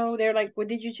 I don't know. They're like, well,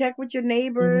 did you check with your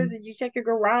neighbors? Did you check your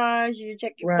garage? Did you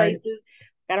check your places?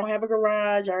 I don't have a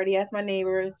garage. I already asked my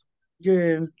neighbors.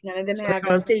 Good. None of them So have they're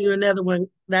gonna it. send you another one.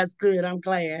 That's good. I'm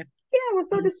glad. Yeah, I was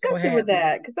so I'm so disgusted with happy.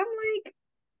 that because I'm like,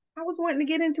 I was wanting to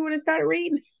get into it and start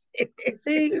reading.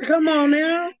 See, come on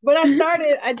now. But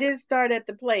I did start at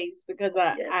the place because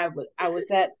I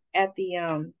was at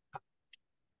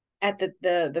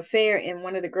the fair and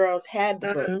one of the girls had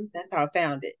the book. That's how I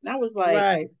found it. And I was like,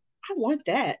 right. I want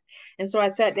that. And so I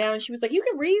sat down and she was like, you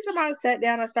can read some. I sat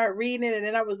down, I started reading it, and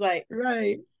then I was like,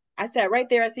 right. I sat right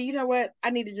there. I said, you know what?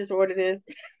 I need to just order this.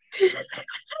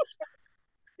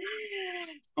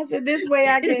 I said, this way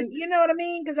I can, you know what I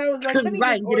mean? Because I was like, let me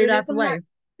right, just get order it out this. the I'm way.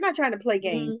 not trying to play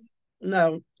games.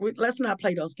 No, let's not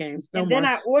play those games. No and more.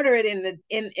 then I order it in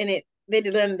it. They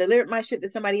delivered my shit to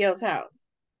somebody else's house.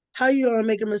 How are you gonna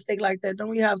make a mistake like that? Don't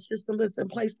we have systems in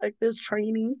place like this,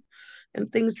 training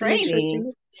and things to make sure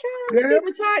things?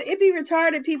 It'd be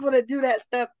retarded people that do that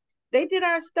stuff. They did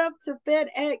our stuff to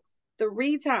FedEx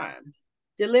 3 times,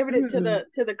 delivered it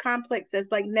to the complex that's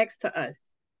like next to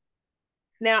us.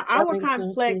 Now that our makes no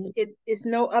complex, sense. it's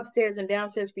no upstairs and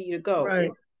downstairs for you to go.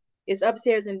 Right. It's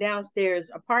upstairs and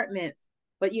downstairs apartments,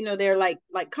 but they're like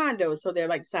condos, so they're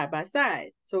like side by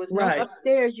side. So it's no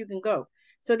upstairs you can go.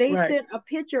 So they sent a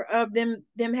picture of them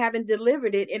having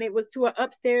delivered it, and it was to an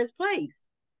upstairs place.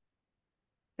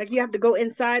 Like you have to go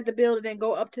inside the building and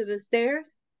go up to the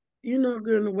stairs. You know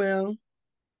good and well.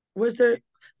 Was there?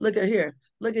 Look at here.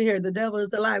 Look at here. The devil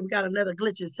is alive. We got another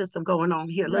glitching system going on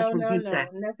here. Let's rebuke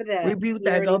that. Enough of that. Rebuke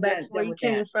that. Go back to where you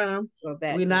came from. Go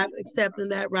back. We're not accepting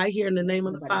that right here in the name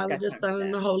of the Father, the Son,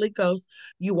 and the Holy Ghost.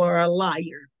 You are a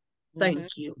liar.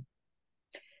 Thank you.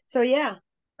 So yeah.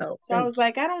 Oh, so I was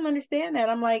like, I don't understand that.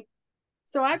 I'm like,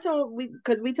 so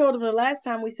because we told them the last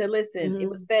time, we said, listen, it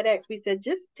was FedEx. We said,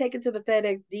 just take it to the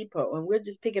FedEx depot and we'll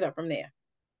just pick it up from there.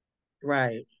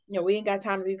 Right. We ain't got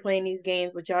time to be playing these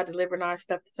games, but y'all delivering our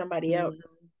stuff to somebody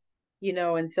else.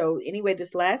 And so anyway,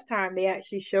 this last time they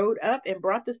actually showed up and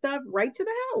brought the stuff right to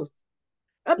the house.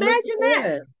 Imagine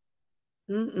that.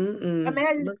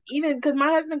 Imagine even because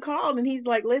my husband called and he's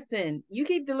like, listen, you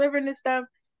keep delivering this stuff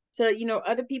to,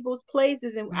 other people's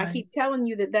places. And I keep telling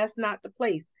you that that's not the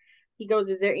place. He goes,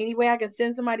 is there any way I can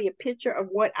send somebody a picture of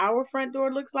what our front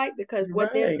door looks like? Because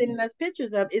what they're sending us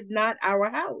pictures of is not our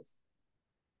house.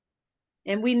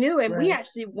 And we knew, and we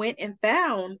actually went and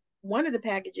found one of the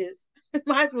packages.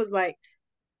 My husband was like,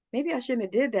 maybe I shouldn't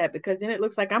have did that because then it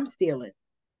looks like I'm stealing.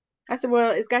 I said,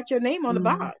 well, it's got your name on the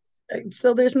box.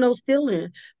 So there's no stealing.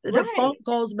 The fault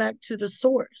goes back to the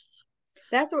source.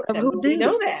 That's what we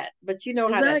know that, but you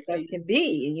know how that stuff can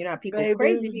be, and how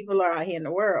crazy people are out here in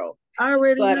the world. I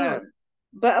already know.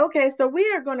 But okay, so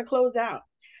we are going to close out.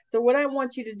 So what I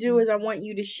want you to do is I want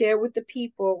you to share with the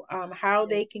people how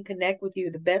they can connect with you,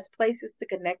 the best places to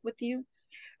connect with you.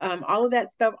 All of that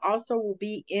stuff also will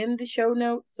be in the show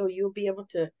notes, so you'll be able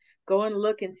to go and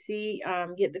look and see,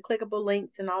 get the clickable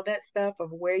links and all that stuff of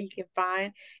where you can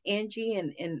find Angie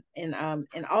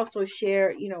and also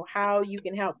share, how you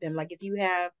can help them. Like if you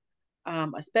have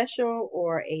a special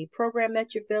or a program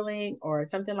that you're filling or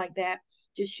something like that,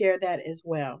 just share that as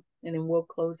well. And then we'll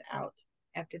close out.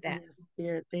 after that. Yes,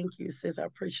 dear. Thank you, sis. I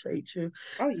appreciate you.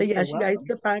 Oh, So you're so yes, you guys welcome.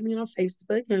 can find me on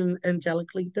Facebook and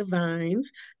Angelically Divine.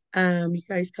 You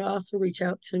guys can also reach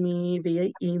out to me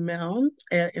via email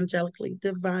at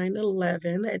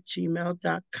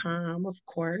angelicallydivine11@gmail.com, of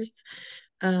course.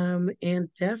 And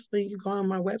definitely you go on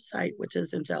my website, which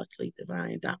is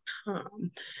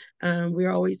angelicallydivine.com.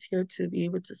 We're always here to be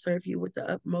able to serve you with the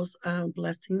utmost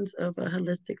blessings of a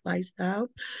holistic lifestyle.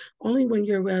 Only when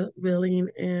you're willing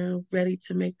and ready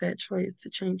to make that choice to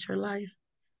change your life,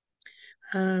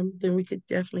 then we could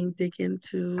definitely dig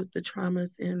into the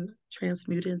traumas and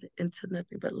transmute it into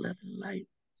nothing but love and light.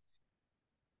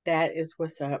 That is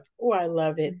what's up. Oh, I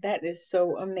love it. That is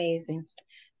so amazing.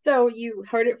 So you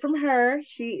heard it from her.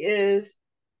 She is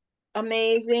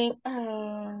amazing.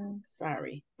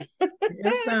 Sorry.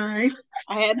 You're fine.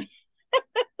 I had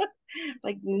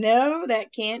like, no,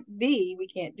 that can't be. We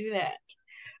can't do that.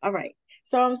 All right.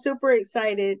 So I'm super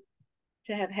excited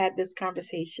to have had this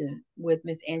conversation with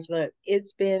Miss Angela.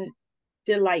 It's been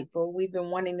delightful. We've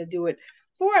been wanting to do it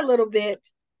for a little bit.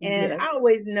 And Yes. I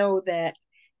always know that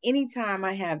anytime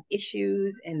I have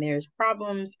issues and there's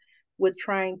problems with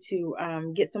trying to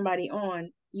get somebody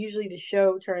on, usually the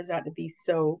show turns out to be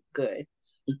so good.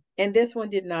 And this one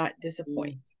did not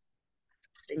disappoint.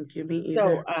 Thank you. Me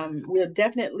So either. we'll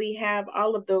definitely have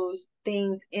all of those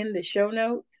things in the show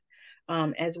notes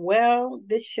as well.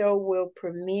 This show will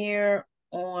premiere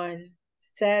on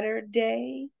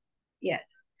Saturday.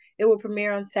 Yes, it will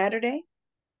premiere on Saturday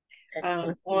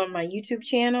Excellent. on my YouTube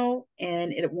channel,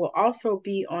 and it will also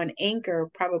be on Anchor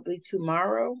probably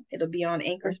tomorrow. It'll be on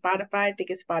Anchor, Spotify. I think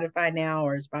it's Spotify now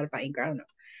or Spotify Anchor. I don't know,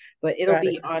 but it'll Got it.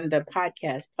 be on the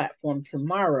podcast platform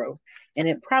tomorrow, and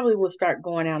it probably will start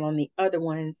going out on the other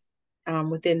ones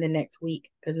within the next week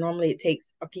because normally it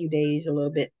takes a few days, a little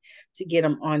bit, to get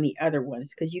them on the other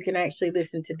ones because you can actually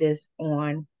listen to this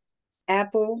on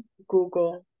Apple,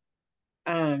 Google,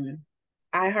 um,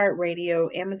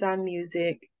 iHeartRadio, Amazon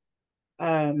Music,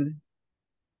 um,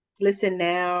 Listen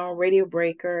Now, Radio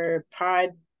Breaker,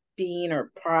 Podbean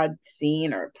or Pod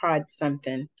Scene or Pod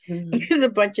something. Mhm. There's a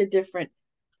bunch of different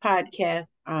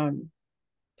podcast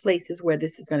places where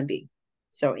this is going to be.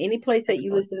 So any place that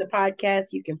you Excellent. listen to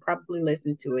podcasts, you can probably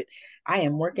listen to it. I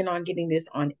am working on getting this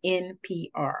on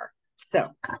NPR. So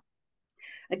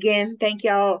again, thank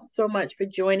y'all so much for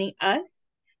joining us.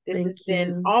 This has Thank been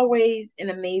you. always an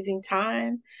amazing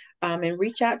time. And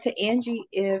reach out to Angie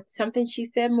if something she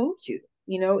said moved you.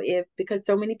 You know, if because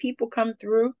so many people come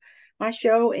through my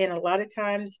show, and a lot of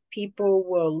times people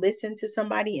will listen to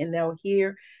somebody and they'll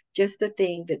hear just the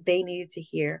thing that they needed to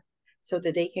hear so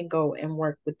that they can go and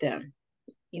work with them.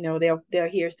 You know, they'll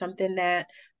hear something that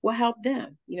will help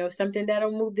them, you know, something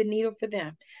that'll move the needle for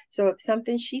them. So if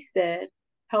something she said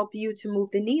help you to move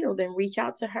the needle, then reach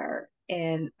out to her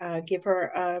and give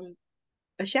her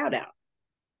a shout out.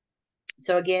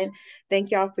 So again,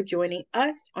 thank y'all for joining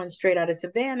us on Straight Out of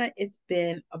Savannah. It's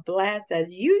been a blast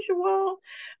as usual.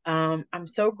 I'm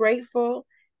so grateful.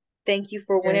 Thank you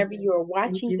for Yes. whenever you are Thank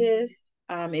watching you. this.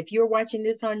 If you're watching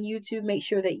this on YouTube, make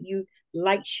sure that you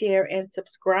like, share, and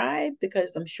subscribe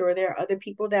because I'm sure there are other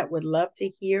people that would love to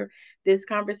hear this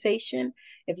conversation.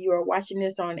 If you are watching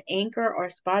this on Anchor or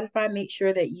Spotify, make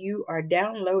sure that you are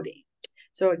downloading.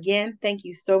 So, again, thank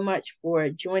you so much for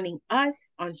joining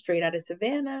us on Straight Out of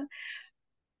Savannah.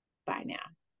 Bye now.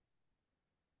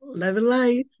 Love and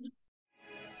lights.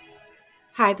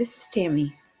 Hi, this is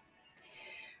Tammy.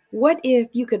 What if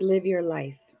you could live your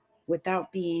life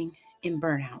without being in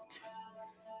burnout,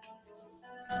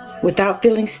 without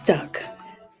feeling stuck,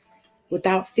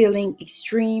 without feeling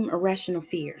extreme irrational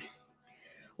fear,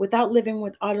 without living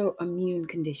with autoimmune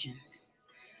conditions,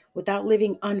 without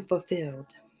living unfulfilled,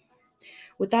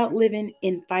 without living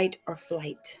in fight or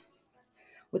flight,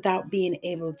 without being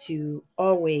able to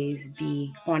always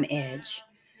be on edge,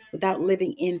 without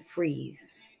living in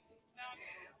freeze?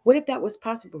 What if that was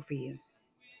possible for you?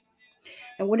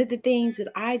 And one of the things that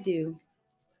I do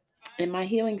in my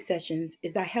healing sessions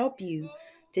is I help you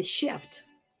to shift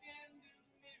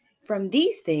from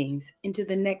these things into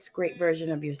the next great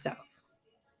version of yourself.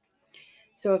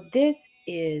 So if this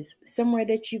is somewhere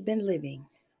that you've been living,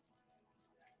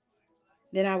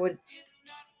 then I would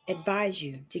advise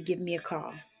you to give me a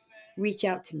call. Reach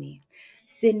out to me.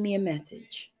 Send me a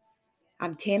message.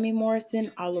 I'm Tammy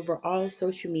Morrison all over all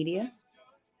social media.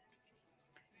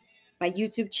 My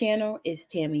YouTube channel is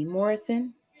Tammy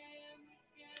Morrison.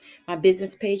 My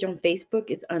business page on Facebook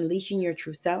is Unleashing Your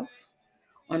True Self.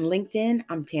 On LinkedIn,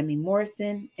 I'm Tammy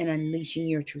Morrison and Unleashing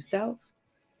Your True Self.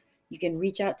 You can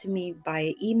reach out to me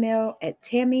via email at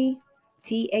Tammy,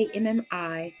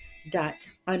 TAMMI,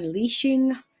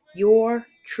 unleashing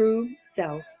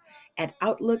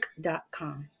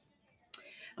yourtrueself@outlook.com.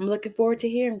 I'm looking forward to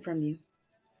hearing from you.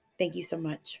 Thank you so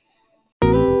much.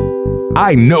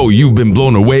 I know you've been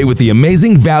blown away with the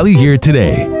amazing value here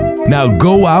today. Now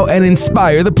go out and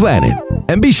inspire the planet.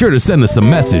 And be sure to send us a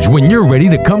message when you're ready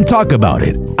to come talk about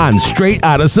it on Straight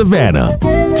Outta Savannah,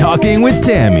 Talking with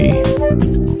Tammy.